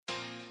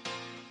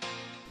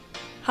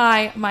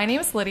Hi, my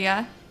name is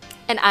Lydia,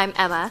 And I'm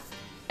Emma.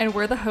 and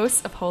we're the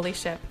hosts of Holy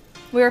Ship.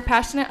 We are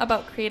passionate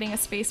about creating a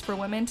space for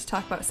women to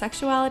talk about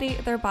sexuality,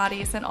 their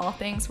bodies, and all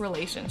things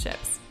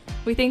relationships.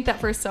 We think that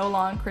for so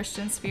long,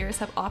 Christian spheres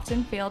have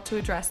often failed to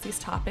address these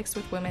topics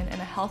with women in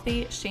a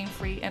healthy,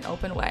 shame-free, and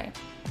open way.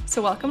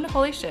 So welcome to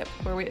Holy Ship,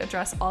 where we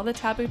address all the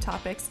taboo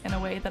topics in a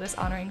way that is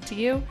honoring to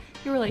you,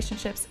 your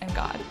relationships, and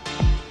God.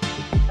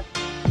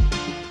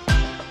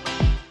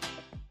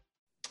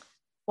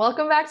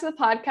 Welcome back to the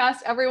podcast,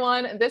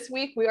 everyone. This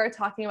week we are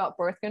talking about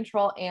birth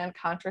control and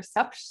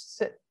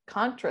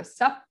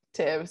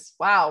contraceptives.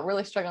 Wow,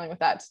 really struggling with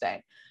that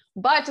today.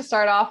 But to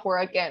start off,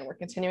 we're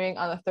continuing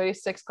on the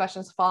 36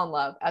 questions to fall in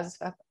love, as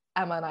if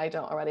Emma and I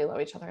don't already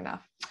love each other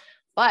enough.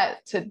 But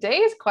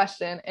today's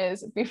question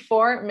is,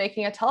 before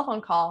making a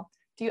telephone call,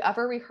 do you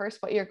ever rehearse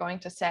what you're going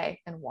to say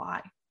and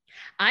why?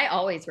 I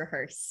always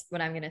rehearse what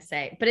I'm going to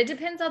say, but it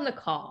depends on the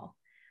call.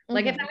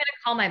 Like if I'm going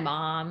to call my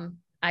mom,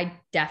 I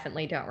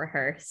definitely don't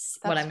rehearse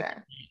what I'm going to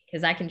say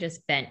because I can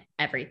just vent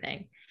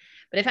everything.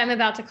 But if I'm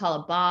about to call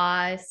a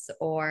boss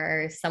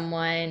or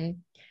someone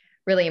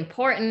really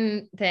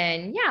important,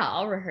 then yeah,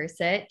 I'll rehearse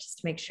it just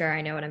to make sure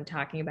I know what I'm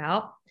talking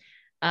about.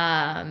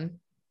 But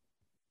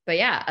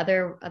yeah,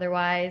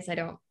 otherwise I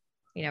don't,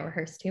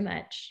 rehearse too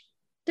much.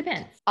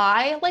 Depends.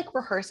 I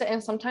rehearse it,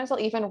 and sometimes I'll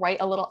even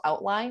write a little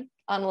outline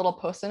on a little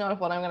post-it note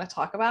of what I'm going to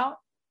talk about.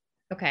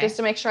 Okay. Just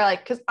to make sure,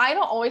 because I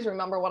don't always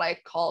remember what I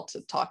call to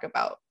talk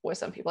about with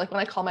some people. Like when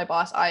I call my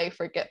boss, I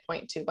forget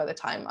point two by the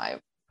time I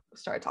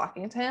start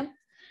talking to him.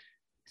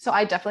 So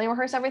I definitely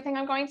rehearse everything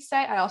I'm going to say.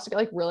 I also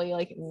get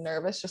really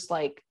nervous just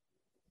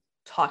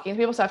talking to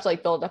people. So I have to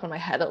build it up in my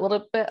head a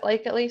little bit,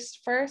 at least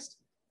first.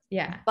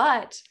 Yeah.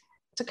 But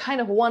to kind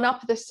of one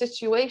up this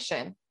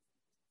situation,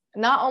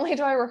 not only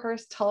do I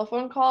rehearse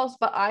telephone calls,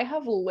 but I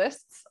have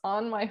lists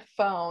on my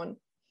phone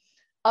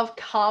of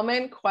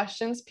common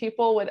questions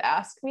people would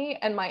ask me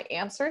and my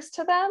answers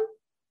to them.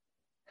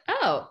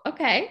 Oh,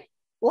 okay.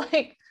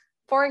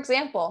 For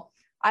example,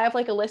 I have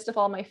a list of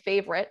all my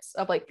favorites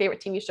of favorite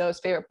TV shows,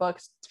 favorite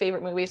books,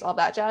 favorite movies, all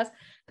that jazz.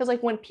 Because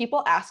when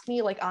people ask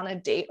me on a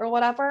date or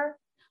whatever,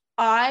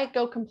 I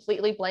go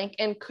completely blank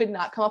and could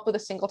not come up with a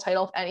single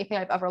title of anything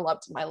I've ever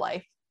loved in my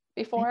life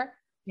before.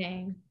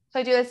 Dang. So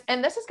I do this,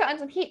 and this has gotten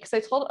some heat because I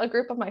told a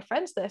group of my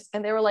friends this,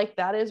 and they were like,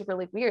 that is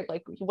really weird.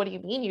 What do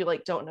you mean you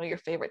don't know your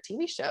favorite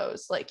TV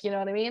shows? You know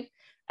what I mean?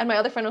 And my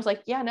other friend was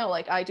like, yeah, no,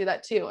 I do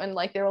that too. And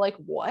they were like,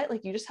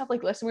 what? You just have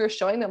lists. And we were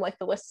showing them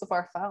the lists of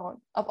our phone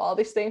of all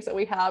these things that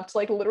we have to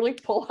literally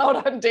pull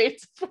out on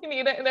dates if we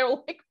need it. And they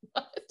were like,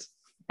 what?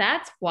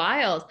 That's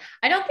wild.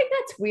 I don't think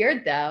that's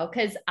weird though,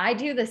 because I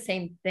do the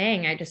same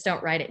thing. I just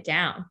don't write it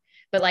down.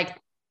 But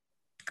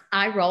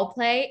I role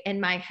play in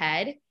my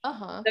head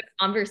the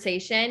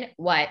conversation,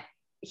 what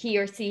he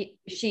or she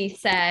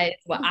says,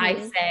 what I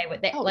say,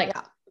 what they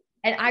yeah.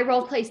 And I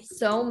role play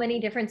so many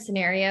different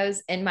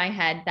scenarios in my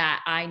head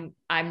that I'm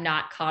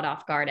not caught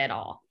off guard at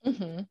all.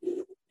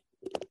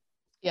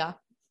 Yeah,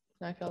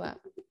 I feel that.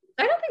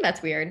 I don't think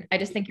that's weird. I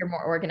just think you're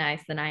more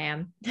organized than I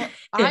am. Well,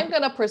 I'm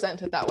gonna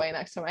present it that way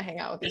next time I hang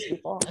out with these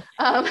people.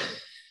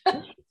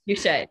 You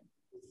should.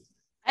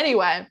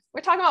 Anyway,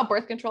 we're talking about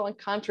birth control and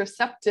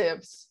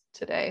contraceptives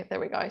today. There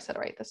we go. I said it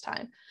right this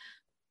time.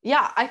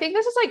 Yeah, I think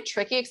this is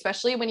tricky,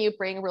 especially when you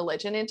bring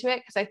religion into it,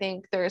 because I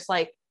think there's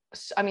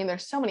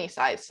there's so many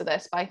sides to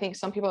this, but I think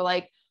some people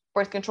are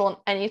birth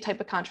control and any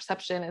type of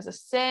contraception is a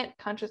sin.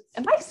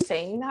 Am I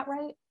saying that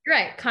right? You're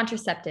right.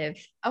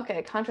 Contraceptive.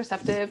 Okay,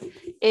 contraceptive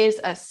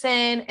is a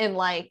sin, and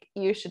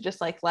you should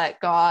just let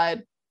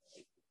God,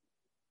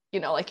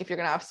 if you're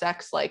gonna have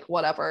sex,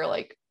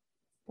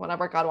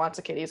 whenever God wants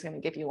a kid, he's going to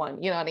give you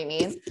one. You know what I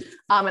mean?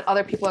 And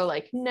other people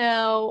are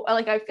no.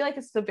 I feel like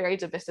it's a very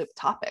divisive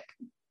topic.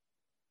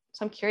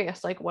 So I'm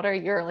curious, what are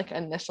your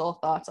initial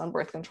thoughts on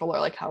birth control,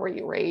 or how were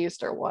you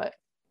raised, or what?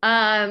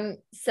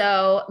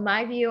 So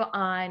my view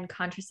on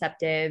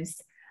contraceptives,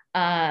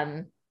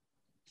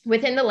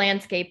 within the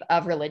landscape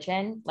of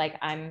religion,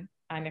 I'm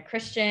a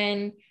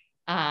Christian.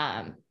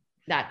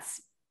 That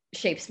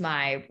shapes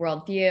my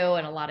worldview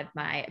and a lot of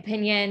my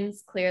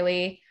opinions,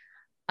 clearly.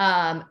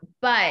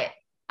 But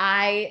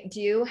I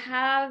do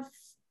have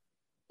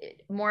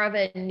more of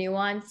a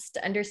nuanced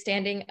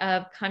understanding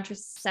of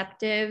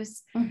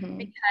contraceptives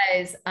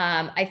because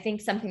I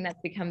think something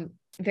that's become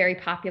very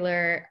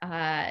popular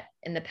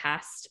in the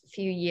past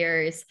few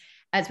years,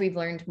 as we've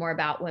learned more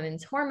about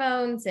women's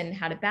hormones and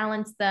how to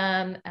balance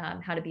them,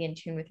 how to be in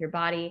tune with your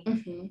body,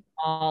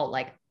 all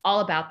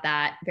about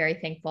that. Very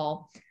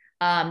thankful.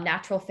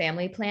 Natural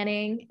family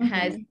planning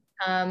has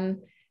become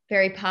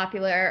very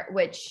popular,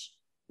 which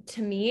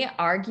to me,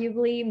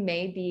 arguably,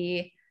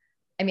 maybe,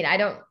 I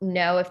don't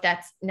know if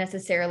that's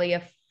necessarily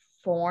a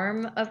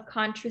form of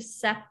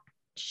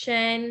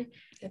contraception.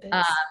 It is.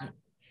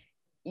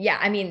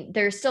 Yeah,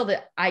 there's still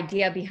the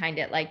idea behind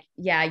it.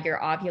 You're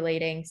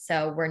ovulating,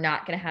 so we're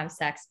not going to have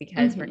sex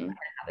because we're not going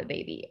to have a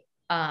baby.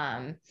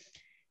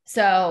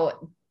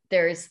 So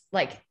there's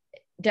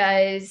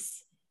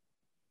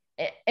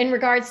in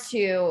regards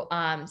to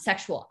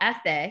sexual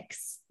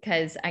ethics,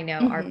 because I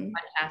know our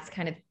podcast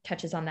kind of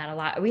touches on that a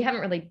lot. We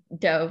haven't really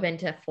dove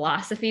into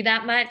philosophy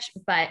that much,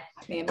 but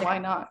I mean, why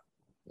not?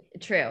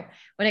 True.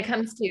 When it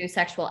comes to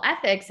sexual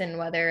ethics and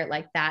whether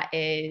like that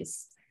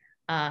is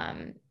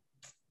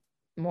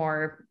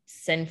more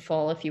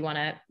sinful, if you want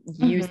to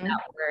use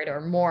that word,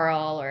 or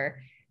moral or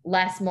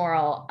less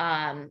moral,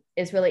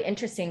 is really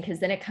interesting, because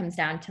then it comes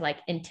down to like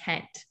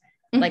intent.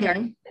 Like, are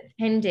you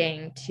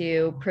intending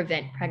to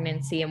prevent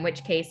pregnancy, in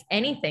which case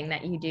anything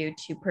that you do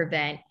to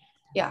prevent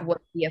would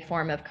be a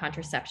form of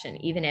contraception,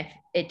 even if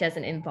it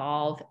doesn't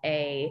involve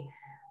a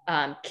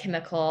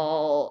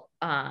chemical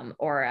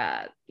or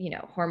a, you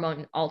know,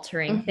 hormone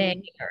altering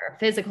thing or a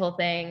physical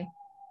thing.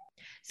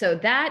 So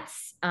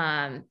that's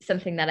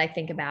something that I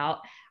think about,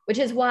 which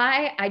is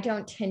why I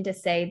don't tend to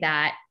say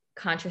that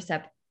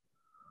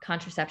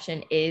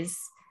contraception is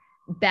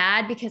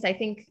bad, because I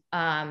think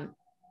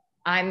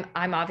I'm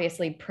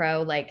obviously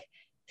pro like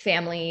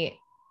family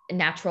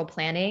natural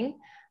planning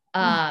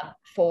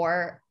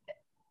for,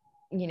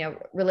 you know,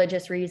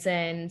 religious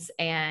reasons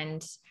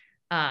and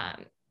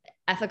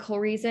ethical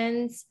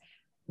reasons.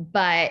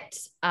 But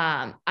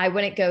I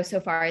wouldn't go so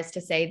far as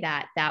to say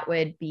that that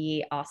would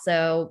be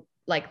also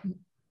like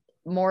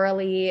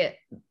morally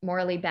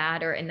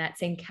bad or in that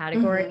same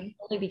category,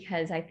 only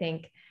because I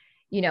think,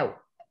 you know,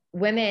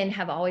 women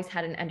have always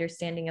had an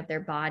understanding of their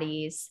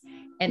bodies,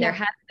 and there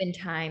have been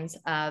times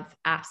of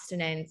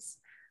abstinence,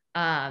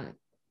 and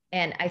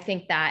I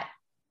think that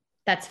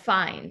that's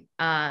fine.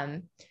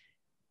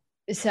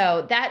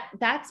 So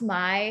that's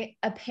my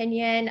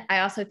opinion.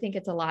 I also think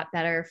it's a lot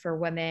better for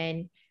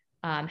women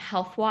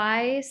health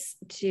wise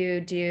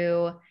to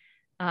do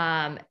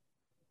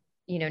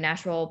you know,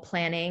 natural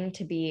planning,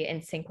 to be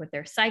in sync with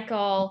their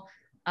cycle,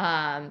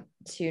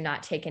 to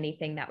not take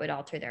anything that would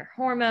alter their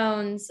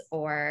hormones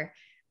or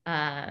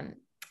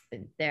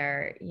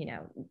their, you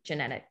know,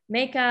 genetic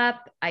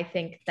makeup. I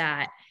think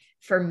that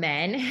for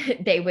men,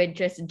 they would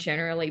just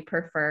generally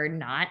prefer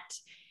not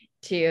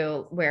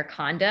to wear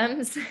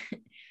condoms.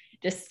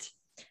 Just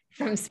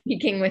from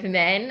speaking with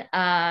men,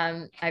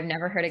 I've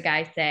never heard a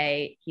guy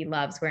say he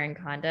loves wearing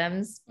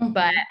condoms,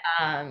 but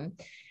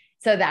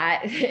so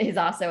that is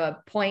also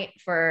a point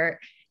for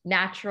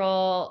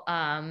natural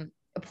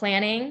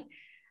planning.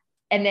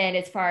 And then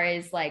as far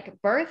as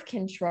like birth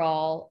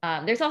control,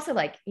 there's also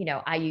like, you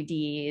know,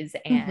 IUDs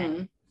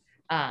and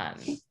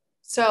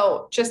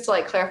so just to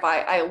like clarify,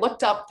 I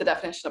looked up the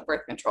definition of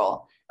birth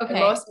control. Okay. And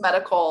most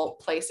medical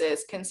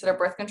places consider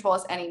birth control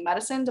as any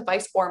medicine,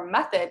 device, or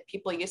method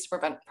people use to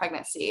prevent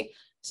pregnancy.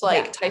 So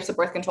like types of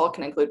birth control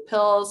can include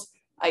pills,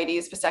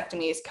 IUDs,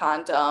 vasectomies,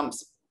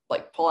 condoms,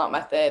 like pull-out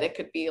method. It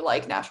could be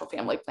like natural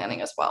family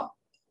planning as well.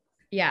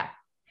 Yeah,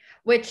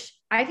 which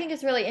I think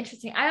is really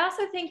interesting. I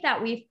also think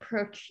that we've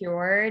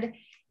procured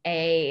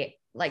a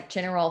like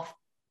general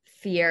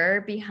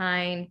fear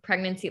behind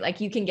pregnancy.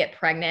 Like you can get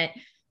pregnant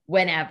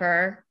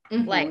whenever,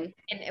 like,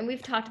 and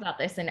we've talked about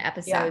this in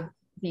episodes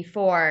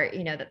before,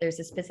 you know, that there's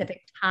a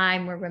specific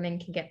time where women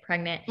can get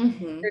pregnant.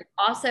 There's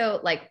also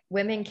like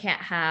women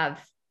can't have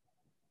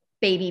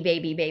baby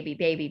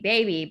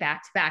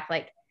back to back.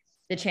 Like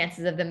the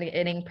chances of them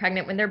getting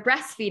pregnant when they're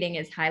breastfeeding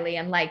is highly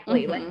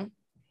unlikely. Like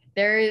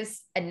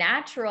there's a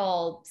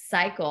natural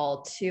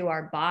cycle to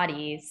our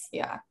bodies.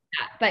 Yeah.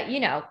 But, you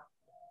know,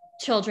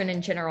 children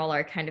in general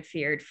are kind of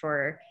feared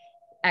for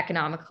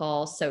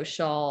economical,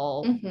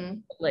 social,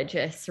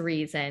 religious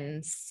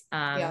reasons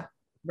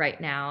right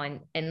now.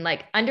 And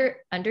like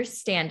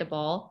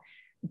understandable,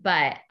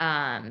 but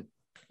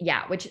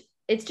which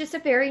it's just a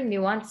very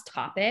nuanced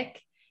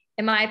topic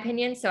in my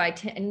opinion. So I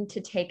tend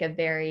to take a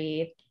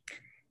very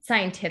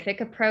scientific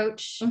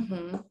approach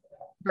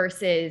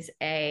versus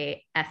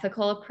a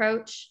ethical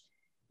approach,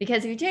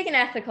 because if you take an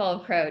ethical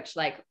approach,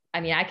 like,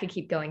 I mean, I could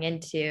keep going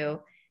into,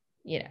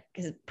 you know,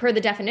 because per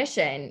the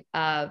definition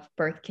of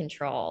birth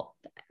control,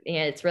 you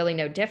know, it's really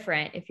no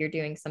different if you're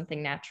doing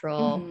something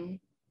natural,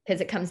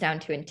 because it comes down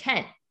to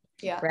intent.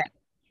 Yeah. Right.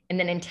 And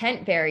then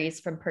intent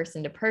varies from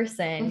person to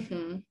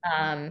person,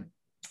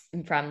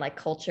 from like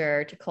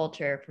culture to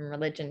culture, from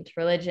religion to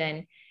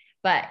religion.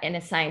 But in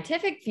a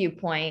scientific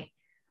viewpoint,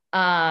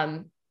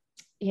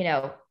 you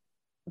know,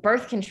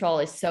 birth control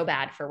is so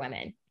bad for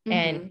women.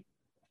 And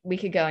we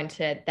could go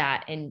into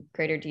that in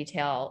greater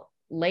detail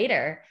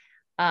later.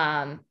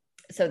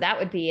 So that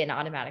would be an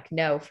automatic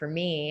no for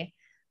me.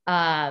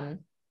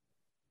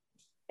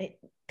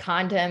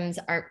 Condoms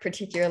aren't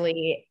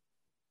particularly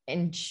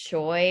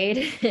enjoyed.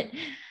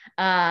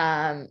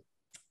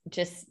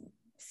 Just,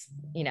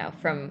 you know,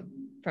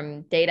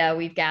 from data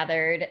we've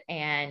gathered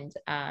and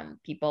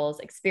people's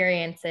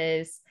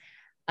experiences.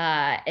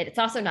 It's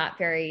also not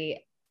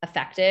very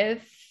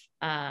effective.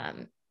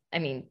 I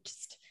mean,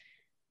 just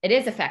it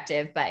is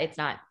effective, but it's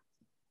not,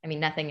 I mean,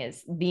 nothing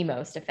is the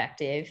most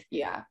effective.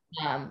 Yeah.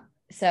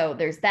 So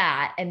there's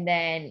that. And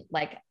then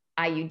like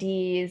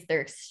IUDs,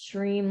 they're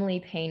extremely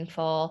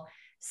painful.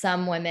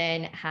 Some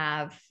women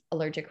have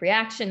allergic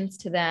reactions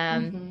to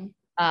them.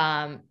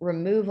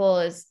 Removal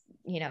is,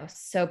 you know,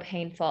 so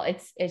painful.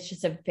 It's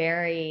just a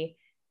very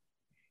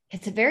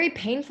it's a very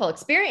painful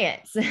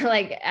experience.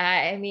 Like,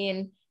 I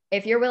mean,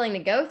 if you're willing to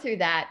go through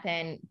that,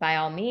 then by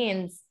all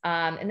means.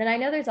 And then I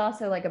know there's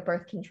also like a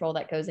birth control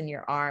that goes in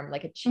your arm,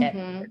 like a chip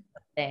or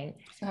something.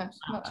 Not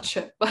a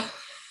chip.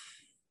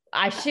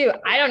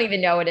 I don't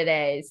even know what it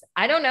is.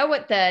 I don't know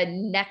what the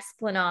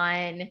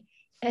Nexplanon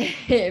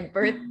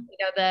birth,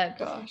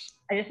 Gosh.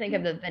 I just think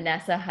of the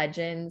Vanessa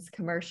Hudgens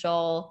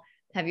commercial.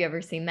 Have you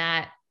ever seen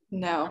that?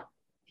 No.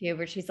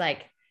 Where she's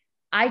like,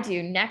 I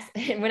do next.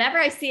 Whenever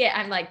I see it,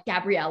 I'm like,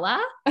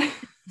 Gabriella.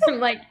 I'm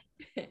like,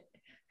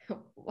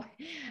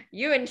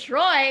 you and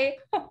Troy.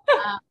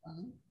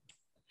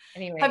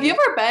 Anyway. Have you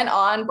ever been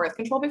on birth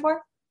control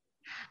before?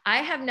 I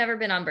have never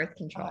been on birth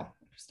control,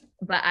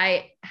 but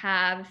I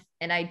have,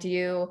 and I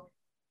do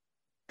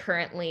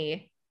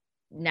currently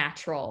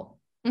natural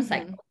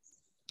cycles.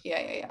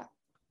 Yeah.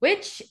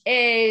 Which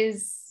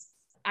is,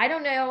 I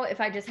don't know if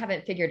I just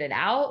haven't figured it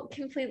out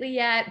completely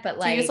yet, but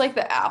like, do you use like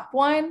the app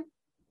one?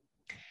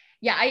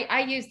 Yeah,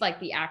 I use like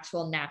the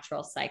actual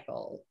natural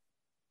cycle.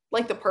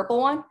 Like the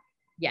purple one?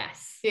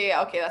 Yes.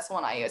 Yeah, okay, that's the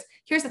one I use.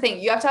 Here's the thing,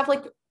 you have to have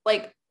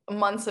like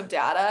months of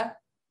data.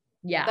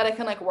 Yeah. That I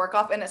can like work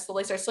off, and it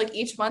slowly starts. So like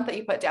each month that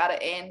you put data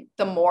in,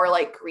 the more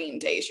like green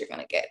days you're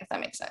gonna get, if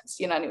that makes sense.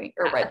 You know what I mean?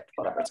 Or red,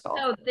 whatever it's called.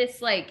 So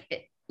this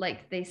like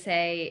they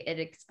say it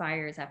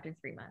expires after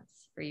 3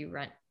 months,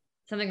 or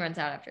something runs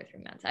out after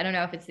 3 months. I don't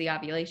know if it's the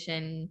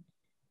ovulation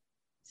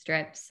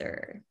strips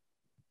or.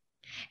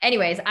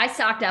 Anyways, I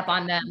stocked up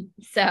on them.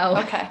 So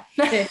okay.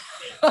 but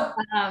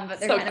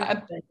they're so kind of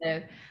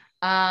expensive.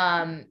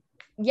 I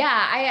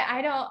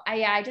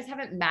just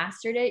haven't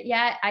mastered it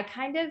yet. I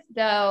kind of,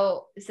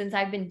 though, since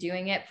I've been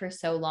doing it for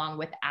so long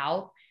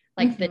without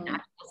like the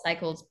Natural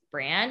Cycles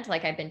brand,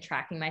 like I've been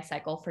tracking my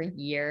cycle for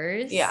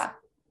years. Yeah.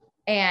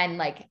 And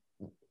like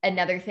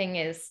another thing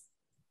is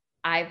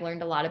I've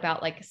learned a lot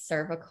about like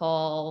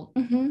cervical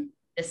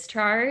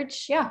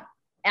discharge. Yeah.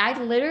 I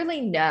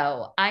literally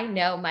know, I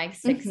know my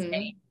 6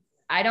 days.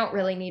 I don't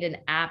really need an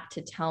app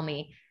to tell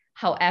me.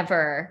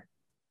 However,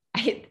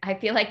 I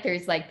feel like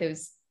there's like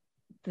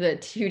the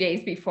 2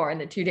 days before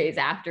and the 2 days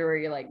after where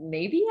you're like,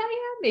 maybe I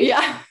am. Maybe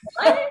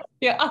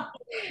yeah.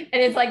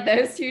 And it's like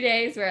those 2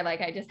 days where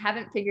like, I just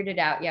haven't figured it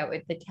out yet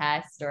with the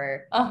test,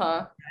 or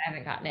I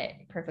haven't gotten it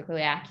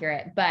perfectly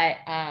accurate, but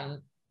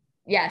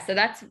yeah, so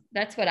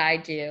that's what I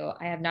do.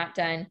 I have not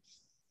done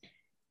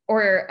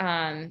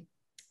or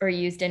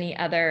used any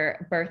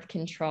other birth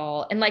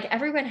control. And like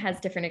everyone has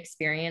different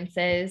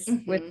experiences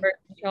with birth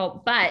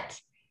control, but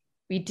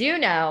we do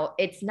know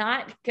it's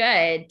not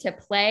good to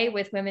play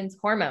with women's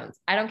hormones.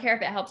 I don't care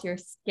if it helps your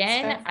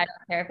skin. I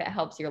don't care if it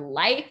helps your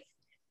life.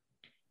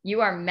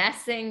 You are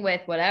messing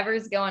with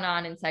whatever's going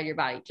on inside your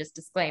body. Just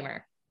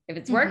disclaimer. If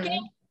it's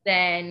working,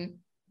 then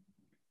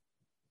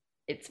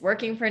it's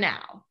working for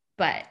now.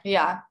 But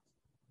yeah,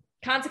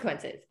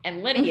 consequences.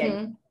 And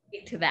Lydia,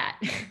 speak to that.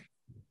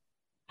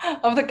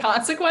 Of the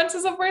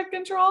consequences of birth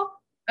control?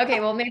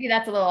 Okay, well, maybe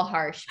that's a little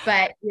harsh,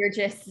 but you're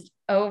just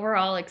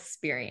overall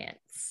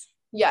experience.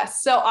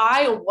 Yes. So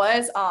I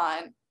was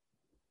on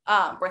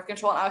birth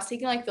control, and I was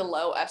taking like the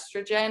low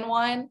estrogen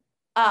one.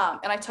 And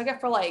I took it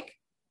for like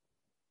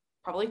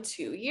probably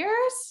 2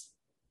 years.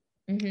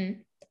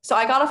 So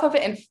I got off of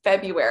it in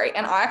February,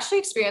 and I actually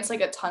experienced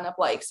like a ton of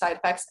like side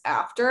effects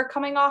after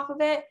coming off of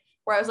it,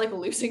 where I was like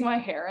losing my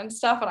hair and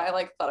stuff, and I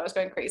like thought I was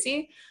going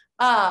crazy.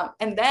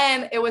 And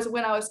then it was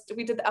when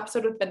we did the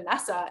episode with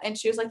Vanessa, and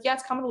she was like, yeah,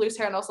 it's common to lose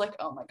hair. And I was like,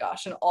 oh my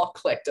gosh. And all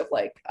clicked of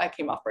like, I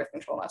came off birth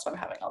control, and that's why I'm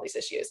having all these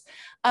issues.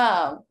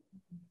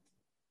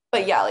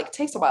 But yeah, like it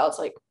takes a while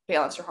to like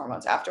balance your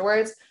hormones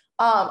afterwards.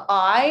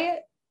 I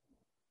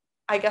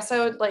guess I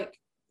would like,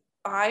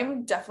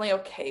 I'm definitely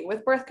okay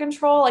with birth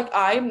control. Like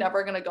I'm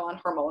never going to go on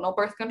hormonal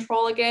birth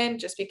control again,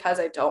 just because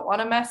I don't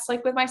want to mess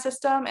like with my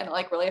system, and it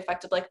like really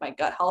affected like my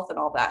gut health and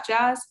all that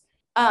jazz.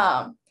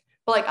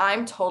 But like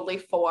I'm totally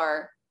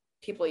for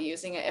people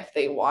using it if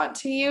they want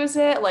to use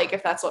it, like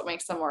if that's what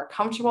makes them more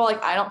comfortable.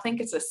 Like I don't think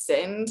it's a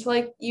sin to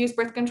like use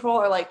birth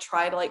control or like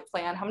try to like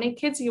plan how many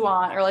kids you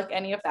want or like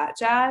any of that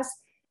jazz.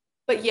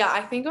 But yeah,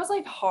 I think it was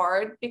like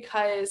hard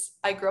because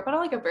I grew up in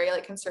like a very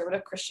like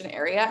conservative Christian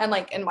area, and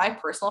like in my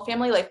personal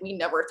family, like we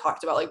never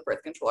talked about like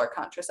birth control or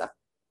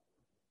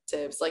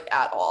contraceptives like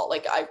at all.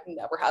 Like I've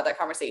never had that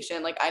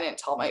conversation. Like I didn't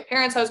tell my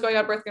parents I was going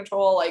on birth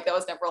control. Like that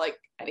was never like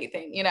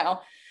anything, you know?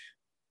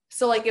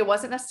 So like it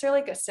wasn't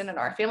necessarily like a sin in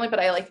our family, but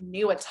I like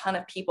knew a ton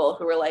of people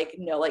who were like,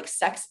 no, like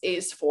sex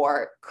is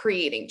for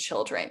creating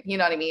children, you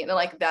know what I mean? And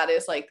like that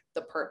is like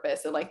the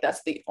purpose, and like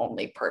that's the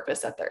only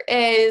purpose that there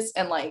is.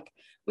 And like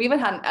we even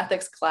had an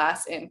ethics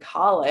class in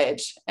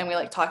college, and we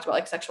like talked about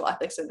like sexual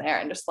ethics in there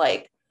and just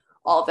like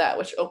all of that,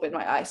 which opened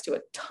my eyes to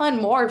a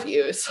ton more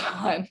views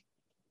on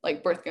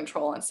like birth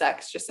control and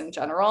sex just in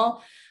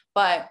general.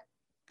 But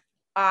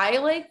I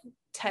like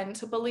tend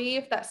to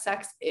believe that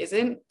sex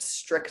isn't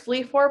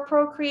strictly for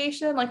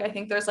procreation. Like I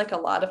think there's like a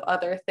lot of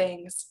other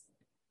things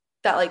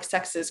that like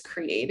sex is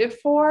created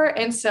for.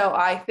 And so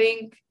I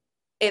think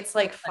it's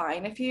like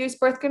fine if you use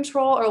birth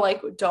control or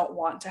like don't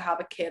want to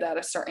have a kid at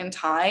a certain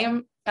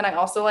time. And I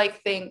also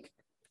like think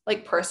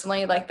like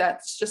personally, like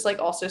that's just like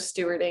also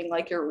stewarding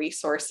like your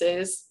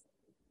resources.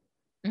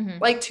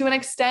 Like to an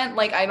extent,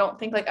 like I don't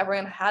think like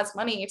everyone has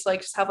money to like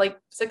just have like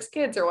 6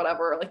 kids or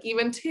whatever, like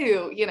even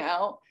 2, you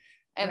know?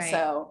 And Right.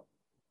 so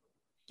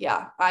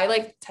yeah, I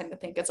like tend to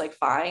think it's like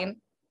fine.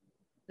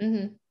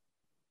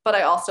 But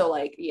I also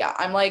like, yeah,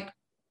 I'm like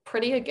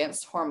pretty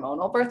against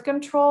hormonal birth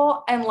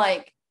control. And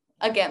like,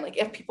 again, like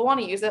if people want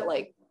to use it,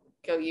 like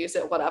go use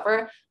it,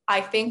 whatever. I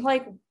think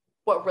like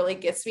what really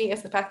gets me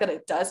is the fact that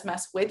it does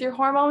mess with your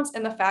hormones,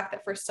 and the fact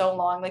that for so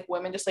long, like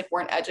women just like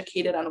weren't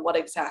educated on what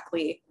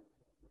exactly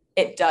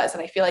it does.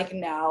 And I feel like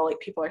now like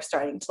people are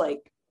starting to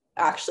like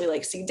actually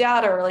like see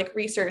data or like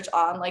research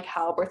on like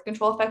how birth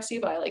control affects you.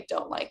 But I like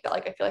don't like that.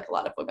 Like I feel like a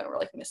lot of women were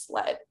like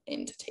misled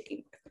into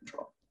taking birth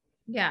control.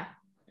 Yeah.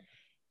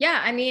 Yeah,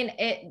 I mean,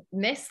 it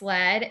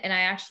misled, and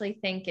I actually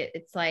think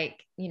it's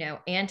like, you know,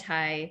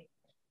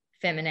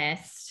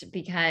 anti-feminist,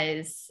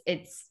 because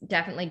it's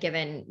definitely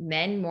given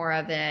men more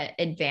of an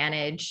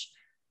advantage,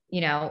 you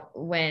know,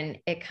 when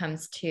it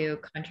comes to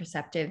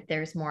contraceptive.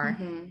 There's more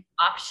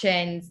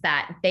options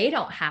that they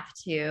don't have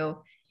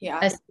to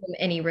assume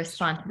any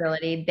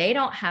responsibility. They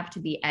don't have to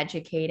be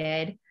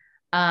educated.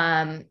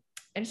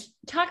 And just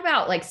talk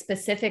about like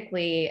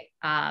specifically,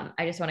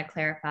 I just want to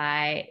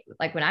clarify,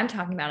 like when I'm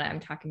talking about it, I'm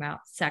talking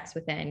about sex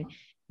within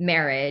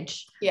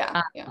marriage.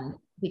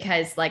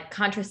 Because like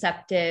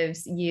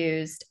contraceptives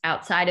used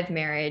outside of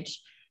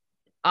marriage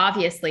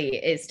obviously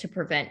is to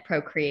prevent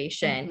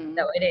procreation.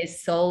 So it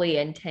is solely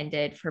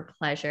intended for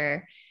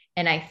pleasure.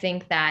 And I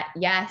think that,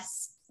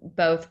 yes,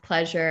 both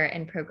pleasure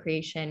and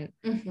procreation,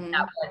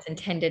 that was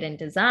intended and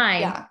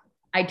designed.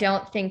 I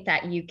don't think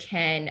that you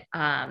can,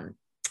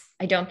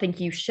 I don't think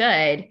you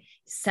should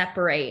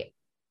separate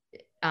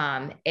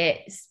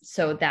it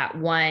so that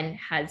one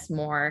has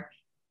more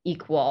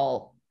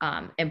equal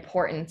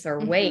importance or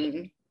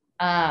weight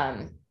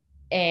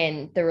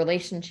in the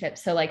relationship.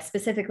 So like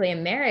specifically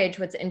in marriage,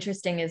 what's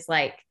interesting is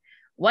like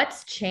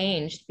what's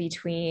changed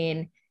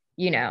between,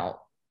 you know,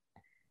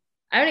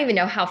 I don't even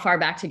know how far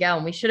back to go,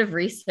 and we should have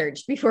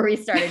researched before we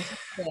started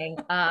talking.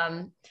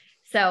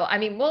 So I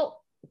mean, we'll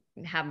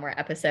have more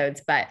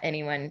episodes, but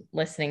anyone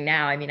listening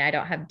now, I mean, I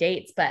don't have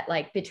dates, but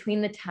like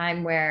between the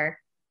time where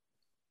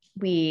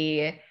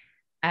we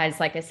as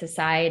like a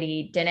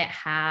society didn't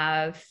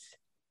have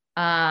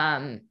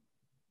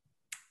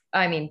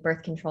I mean,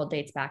 birth control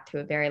dates back to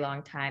a very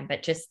long time,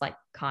 but just like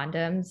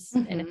condoms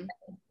and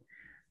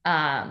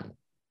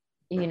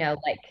you know,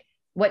 like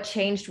what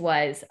changed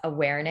was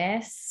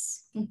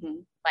awareness.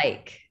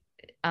 Like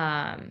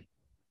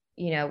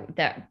you know,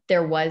 that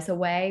there was a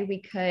way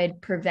we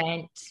could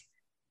prevent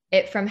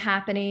it from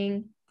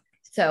happening.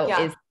 So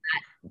is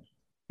that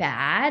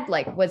bad?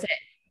 Like, was it,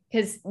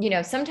 because, you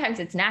know, sometimes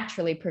it's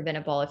naturally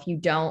preventable. If you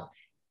don't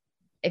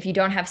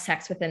have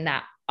sex within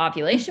that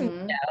ovulation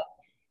window,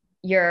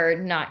 you're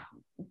not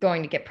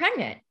going to get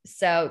pregnant.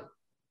 So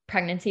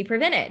pregnancy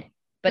prevented,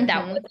 but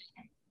that wasn't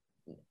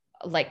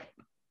like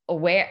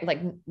aware, like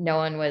no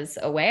one was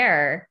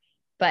aware.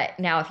 But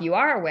now if you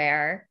are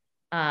aware,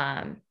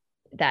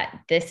 that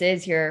this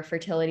is your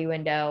fertility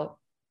window,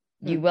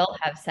 you will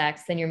have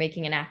sex, then you're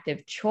making an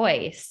active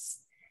choice.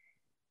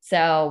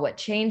 So what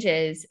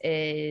changes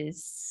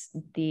is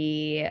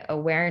the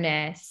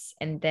awareness,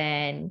 and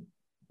then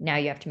now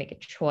you have to make a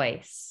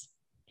choice.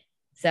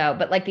 So,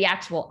 but like the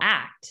actual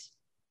act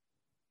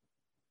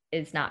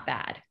is not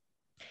bad.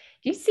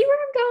 Do you see where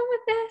I'm going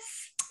with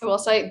this? Well,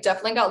 so I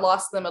definitely got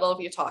lost in the middle of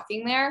you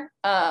talking there.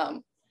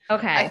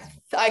 Okay.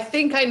 I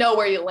think I know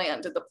where you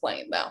landed the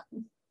plane though.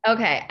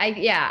 Okay.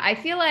 I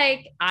feel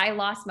like I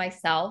lost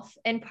myself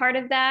in part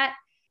of that.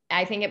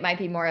 I think it might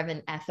be more of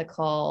an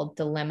ethical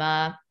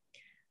dilemma.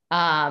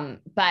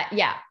 But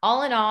yeah,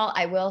 all in all,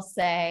 I will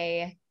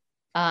say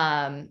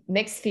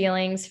mixed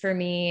feelings for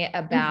me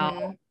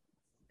about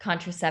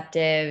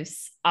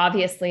contraceptives.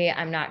 Obviously,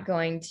 I'm not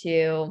going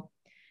to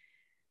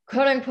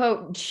quote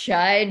unquote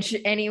judge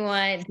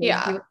anyone. Do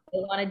what they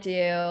want to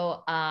do.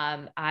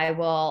 I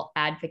will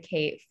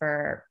advocate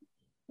for,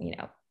 you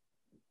know,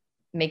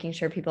 making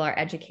sure people are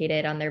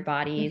educated on their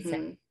bodies,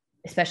 and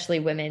especially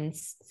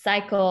women's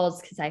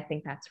cycles, because I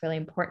think that's really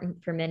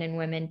important for men and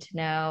women to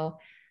know.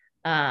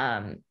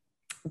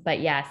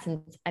 But yeah,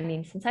 since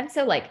I'm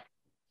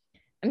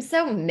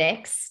so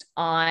mixed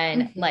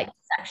on like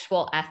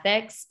sexual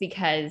ethics,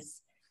 because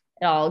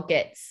it all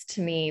gets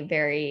to me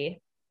very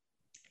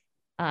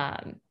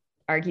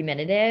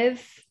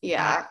argumentative.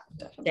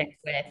 Stick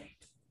with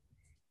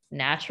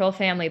natural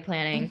family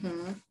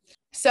planning.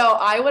 So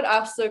I would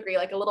also agree.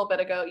 Like a little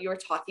bit ago, you were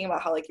talking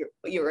about how like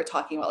you were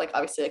talking about like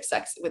obviously like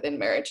sex within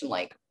marriage and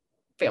like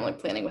family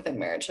planning within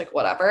marriage, like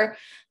whatever.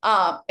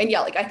 And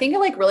yeah, like I think it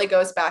like really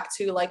goes back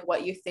to like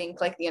what you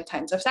think like the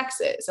intent of sex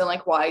is, and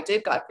like why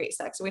did God create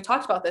sex? And we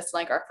talked about this in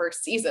like our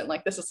first season.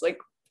 Like this is like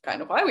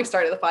kind of why we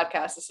started the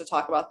podcast, is to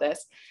talk about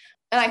this.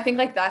 And I think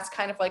like that's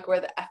kind of like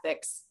where the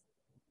ethics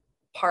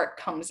part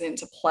comes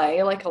into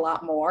play, like a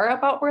lot more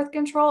about birth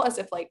control, as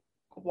if like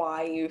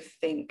why you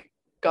think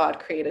God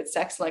created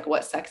sex, and like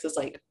what sex is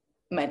like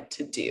meant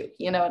to do.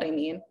 You know what I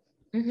mean?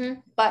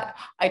 But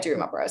I do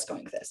remember I was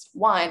going with this.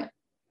 One,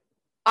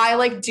 I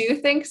like do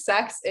think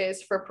sex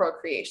is for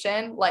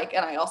procreation, like,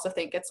 and I also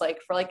think it's like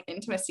for like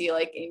intimacy,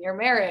 like in your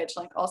marriage,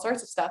 like all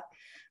sorts of stuff.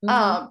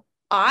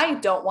 I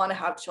don't want to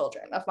have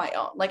children of my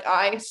own. Like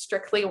I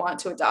strictly want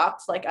to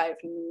adopt. Like I've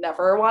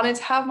never wanted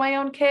to have my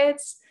own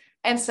kids.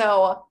 And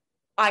so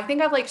I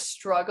think I've like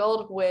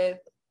struggled with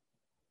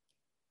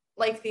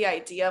like the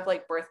idea of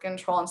like birth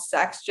control and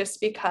sex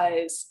just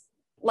because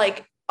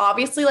like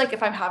obviously like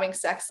if I'm having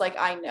sex, like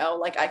I know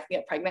like I can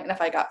get pregnant. And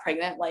if I got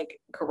pregnant, like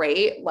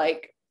great.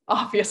 Like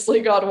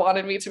obviously God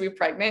wanted me to be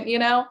pregnant, you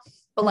know?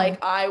 But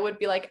like I would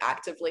be like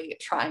actively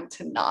trying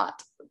to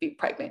not be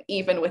pregnant,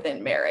 even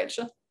within marriage,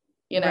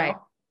 you know? Right.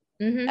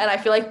 And I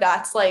feel like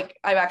that's like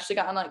I've actually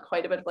gotten like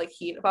quite a bit of like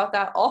heat about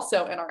that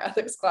also in our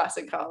ethics class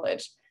in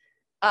college.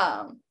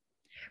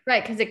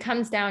 Right, because it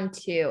comes down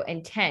to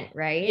intent,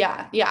 right?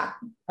 Yeah.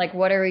 Like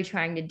what are we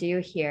trying to do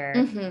here?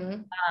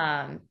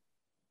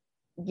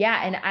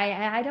 Yeah, and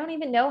I don't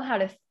even know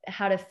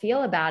how to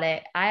feel about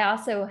it. I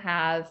also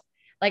have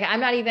like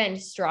I'm not even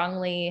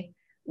strongly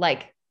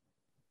like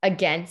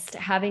against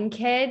having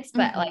kids,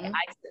 but like I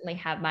certainly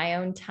have my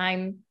own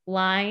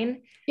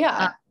timeline.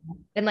 Yeah.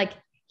 And like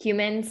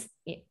humans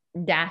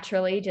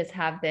naturally just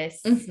have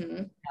this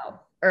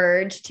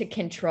urge to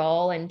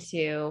control and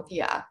to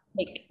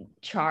take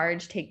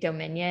charge, take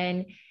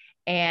dominion.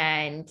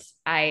 And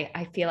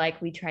I feel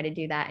like we try to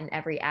do that in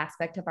every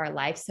aspect of our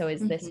life. So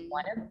is this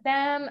one of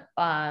them?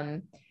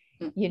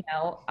 You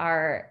know,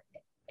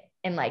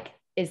 and like,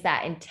 is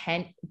that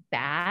intent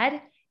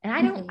bad? And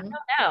I don't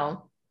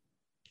know.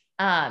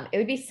 It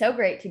would be so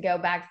great to go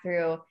back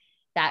through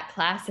that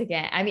class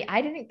again. I mean,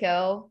 I didn't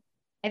go,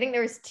 I think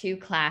there was 2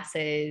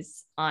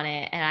 classes on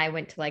it and I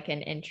went to like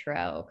an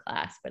intro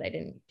class, but I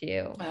didn't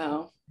do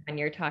when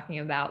you're talking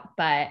about,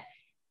 but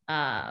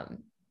I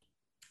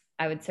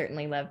would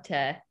certainly love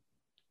to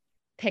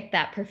pick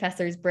that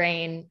professor's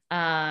brain.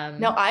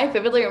 No, I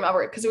vividly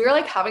remember it because we were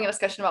like having a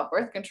discussion about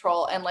birth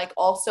control and like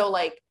also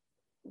like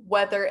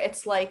whether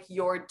it's like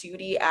your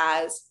duty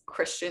as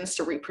Christians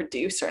to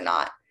reproduce or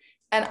not.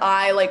 And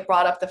I like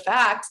brought up the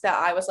fact that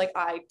I was like,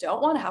 I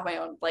don't want to have my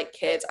own like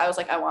kids. I was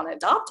like, I want to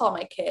adopt all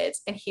my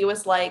kids. And he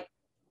was like,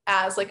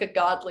 as like a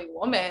godly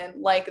woman,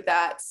 like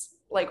that's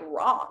like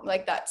wrong,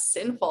 like that's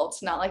sinful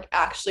to not like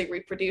actually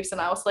reproduce.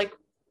 And I was like,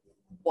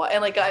 what?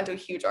 And like got into a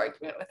huge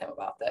argument with him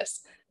about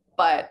this,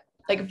 but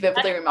like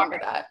vividly remember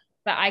that.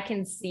 But I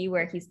can see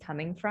where he's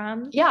coming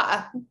from.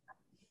 Yeah.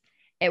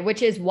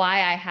 Which is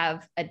why I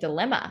have a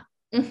dilemma.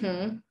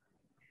 So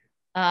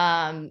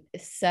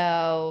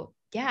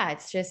yeah,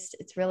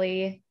 it's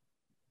really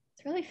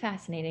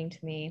fascinating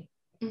to me.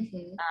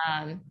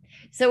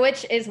 So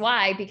which is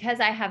why, because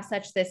I have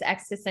such this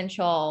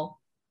existential,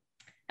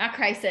 not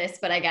crisis,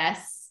 but I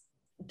guess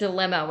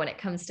dilemma when it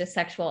comes to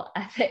sexual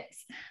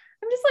ethics,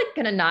 I'm just like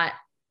gonna not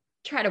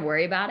try to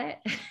worry about it.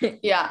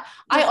 Yeah.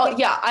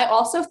 I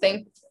also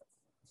think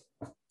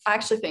I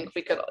actually think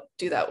we could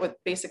do that with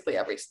basically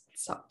every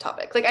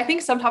topic. Like I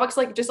think some topics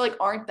like just like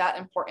aren't that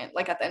important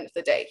like at the end of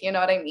the day, you know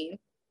what I mean?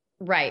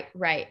 Right.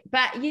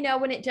 But you know,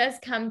 when it does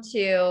come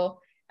to,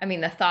 I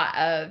mean, the thought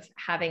of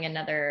having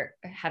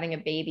a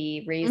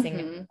baby, raising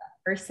a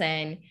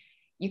person,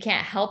 you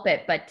can't help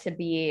it but to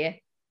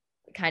be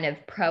kind of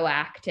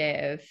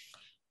proactive.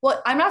 Well,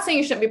 I'm not saying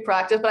you shouldn't be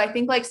proactive, but I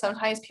think like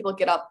sometimes people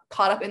get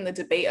caught up in the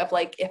debate of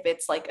like if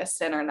it's like a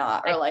sin or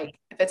not, or like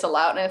if it's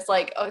allowed. And it's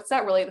like, oh, it's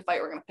not really the fight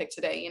we're gonna pick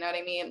today. You know what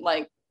I mean?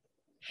 Like,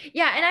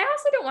 yeah. And I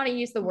also don't want to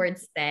use the word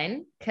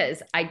sin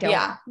because I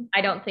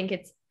don't think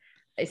it's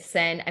a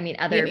sin. I mean,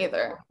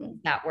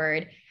 that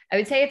word. I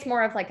would say it's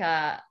more of like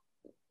a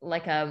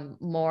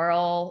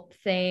moral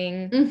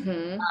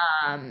thing.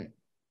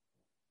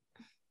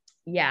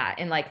 Yeah,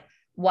 and like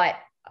what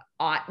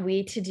ought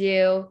we to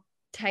do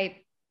type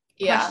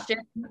question.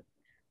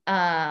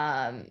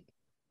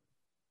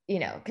 You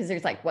know, because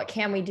there's like, what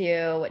can we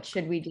do? What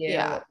should we do?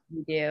 What can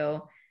we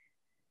do?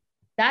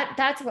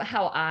 That's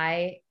how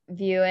I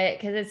view it,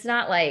 because it's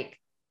not like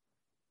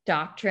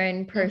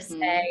doctrine per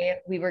se.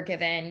 We were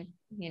given,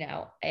 you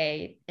know,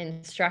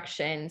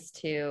 instructions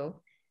to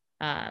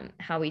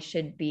how we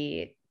should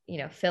be, you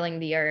know, filling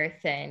the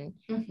earth, and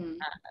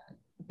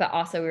but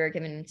also we were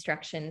given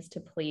instructions to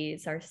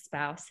please our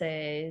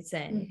spouses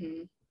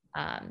and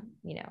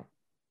you know,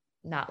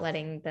 not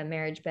letting the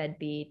marriage bed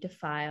be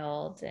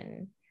defiled,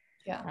 and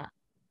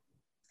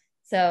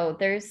so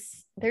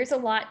there's a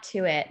lot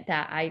to it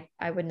that I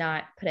would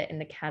not put it in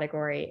the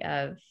category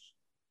of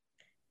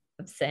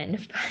sin.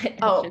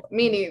 But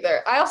me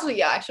neither. I also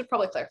I should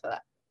probably clarify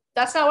that.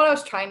 That's not what I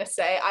was trying to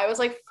say. I was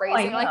like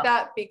phrasing like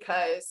that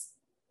because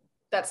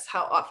that's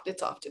how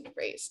it's often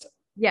phrased.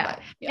 Yeah.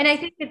 And I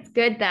think it's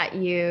good that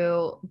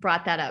you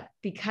brought that up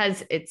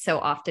because it's so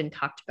often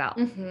talked about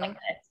like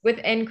this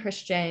within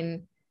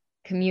Christian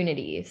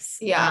communities.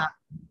 Yeah.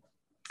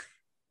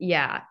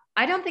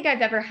 I don't think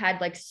I've ever had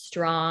like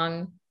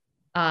strong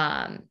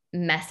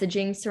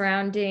messaging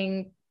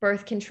surrounding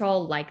birth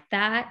control like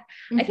that.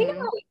 I think I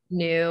always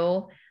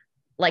knew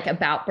like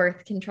about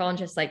birth control and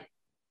just like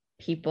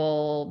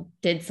people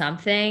did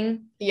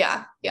something.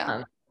 Yeah.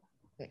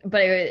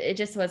 But it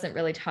just wasn't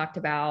really talked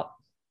about,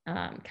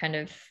 kind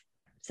of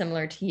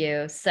similar to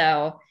you.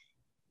 So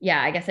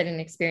yeah, I guess I didn't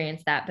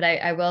experience that, but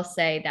I will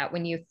say that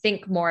when you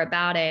think more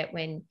about it,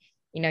 when,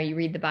 you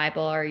read the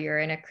Bible or you're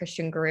in a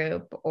Christian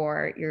group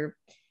or you're,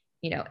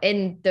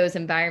 in those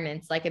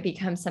environments, like it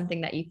becomes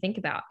something that you think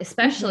about,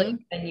 especially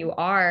when you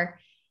are,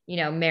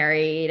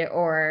 married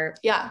or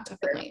yeah,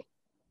 definitely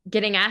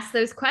getting asked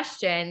those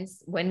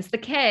questions. When's the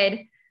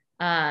kid?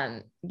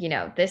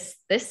 This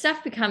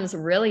stuff becomes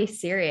really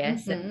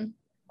serious at the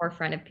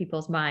forefront of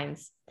people's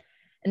minds.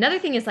 Another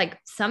thing is like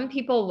some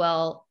people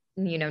will,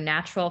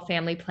 natural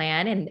family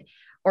plan and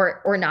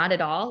or not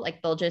at all.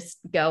 Like they'll just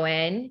go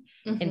in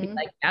and be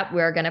like, yep,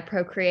 we're gonna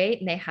procreate.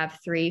 And they have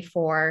 3,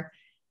 4,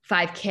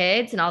 5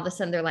 kids. And all of a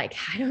sudden they're like,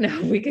 I don't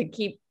know, we could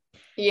keep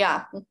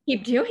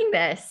doing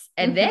this.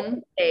 And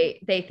then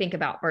they think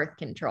about birth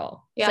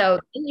control. Yeah. So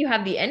then you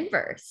have the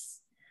inverse.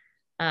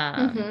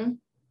 Again,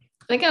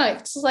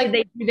 it's just like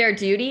they do their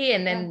duty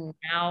and then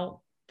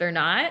now they're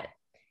not.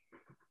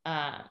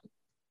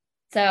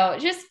 So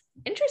just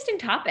interesting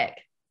topic.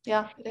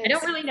 Yeah. I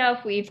don't really know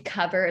if we've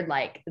covered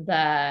like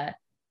the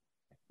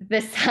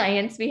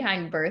science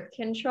behind birth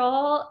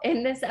control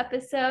in this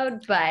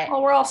episode, but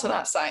we're also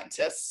not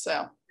scientists,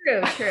 so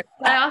true.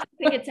 But I also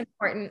think it's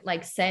important,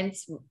 like,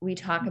 since we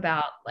talk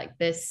about like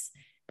this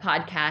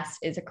podcast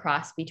is a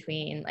cross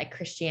between like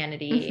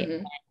Christianity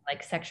and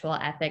like sexual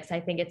ethics, I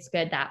think it's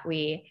good that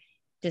we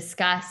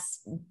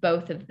discuss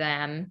both of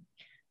them.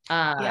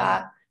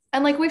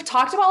 And like we've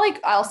talked about,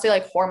 like, I'll say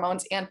like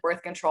hormones and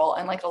birth control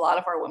and like a lot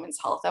of our women's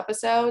health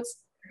episodes.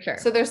 Sure.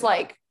 So there's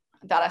like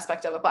that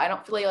aspect of it, but I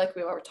don't feel like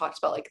we've ever talked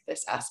about like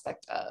this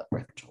aspect of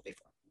birth control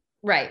before.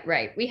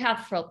 Right. We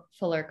have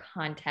fuller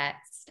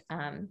context.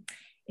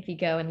 If you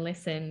go and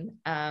listen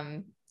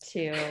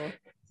to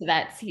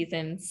that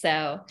season.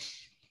 So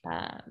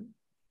I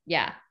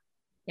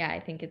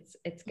think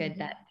it's good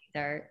that these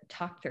are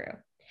talked through.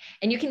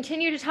 And you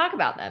continue to talk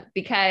about them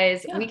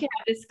because we can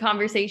have this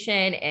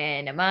conversation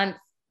in a month,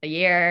 a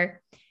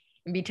year,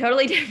 and be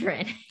totally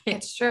different.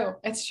 It's true.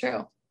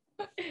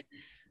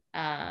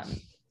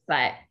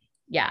 But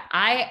yeah,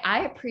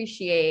 I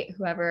appreciate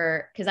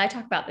whoever, because I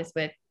talk about this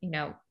with,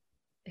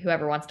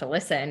 whoever wants to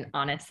listen,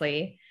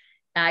 honestly.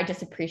 I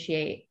just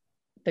appreciate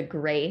the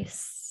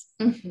grace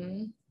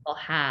we'll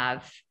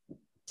have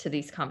to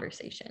these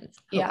conversations.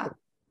 Hopefully.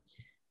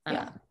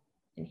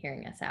 And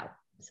hearing us out.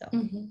 So.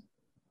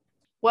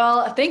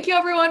 Well, thank you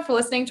everyone for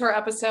listening to our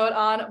episode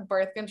on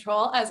birth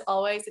control. As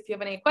always, if you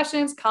have any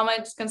questions,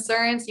 comments,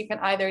 concerns, you can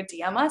either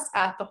DM us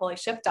at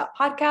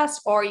theholyshift.podcast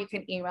or you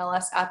can email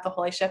us at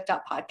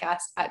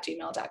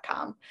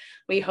theholyshift.podcast@gmail.com.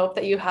 We hope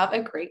that you have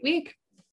a great week.